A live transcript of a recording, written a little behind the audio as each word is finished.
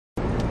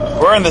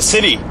We're in the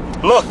city.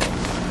 Look.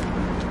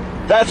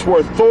 That's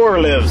where Thor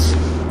lives.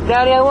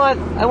 Daddy, I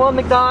want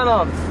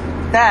McDonald's.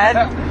 Dad.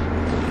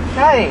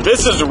 Daddy.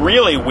 This is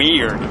really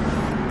weird.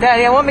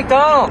 Daddy, I want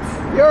McDonald's.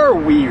 You're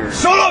weird.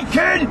 Shut up,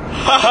 kid!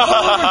 What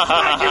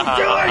are you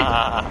doing?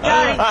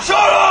 Daddy.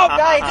 Shut up!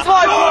 Daddy, just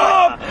watch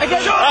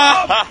Shut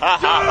up!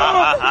 Shut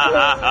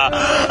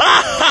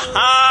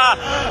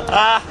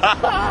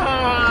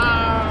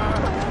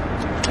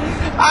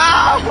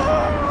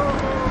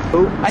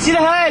up! I see the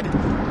head.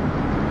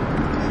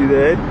 See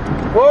that?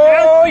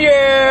 Oh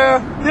yeah!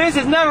 This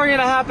is never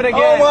gonna happen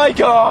again. Oh my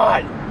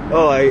god!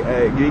 Oh, I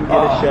didn't get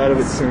a shot of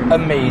it turning.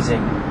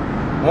 Amazing.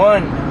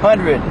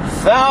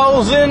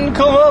 100,000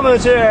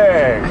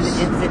 kilometers!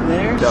 Instant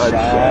winner.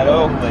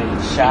 Shadow.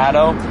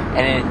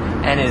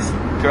 And his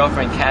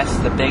girlfriend casts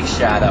the big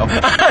shadow.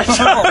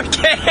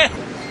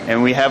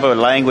 And we have a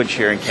language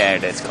here in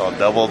Canada. It's called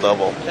double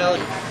double.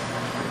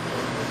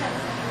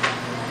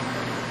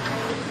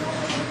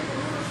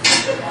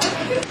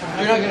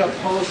 You're not gonna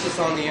post this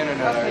on the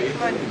internet, are you?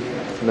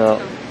 No.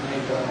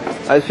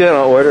 I was feeling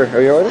an order. Are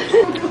you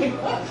ordering?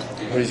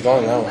 Where he's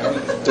going now?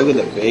 Look at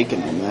the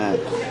bacon on that.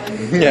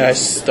 Yeah, I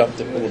stuffed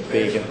it with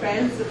bacon.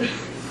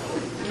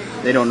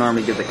 They don't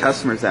normally give the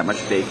customers that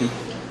much bacon.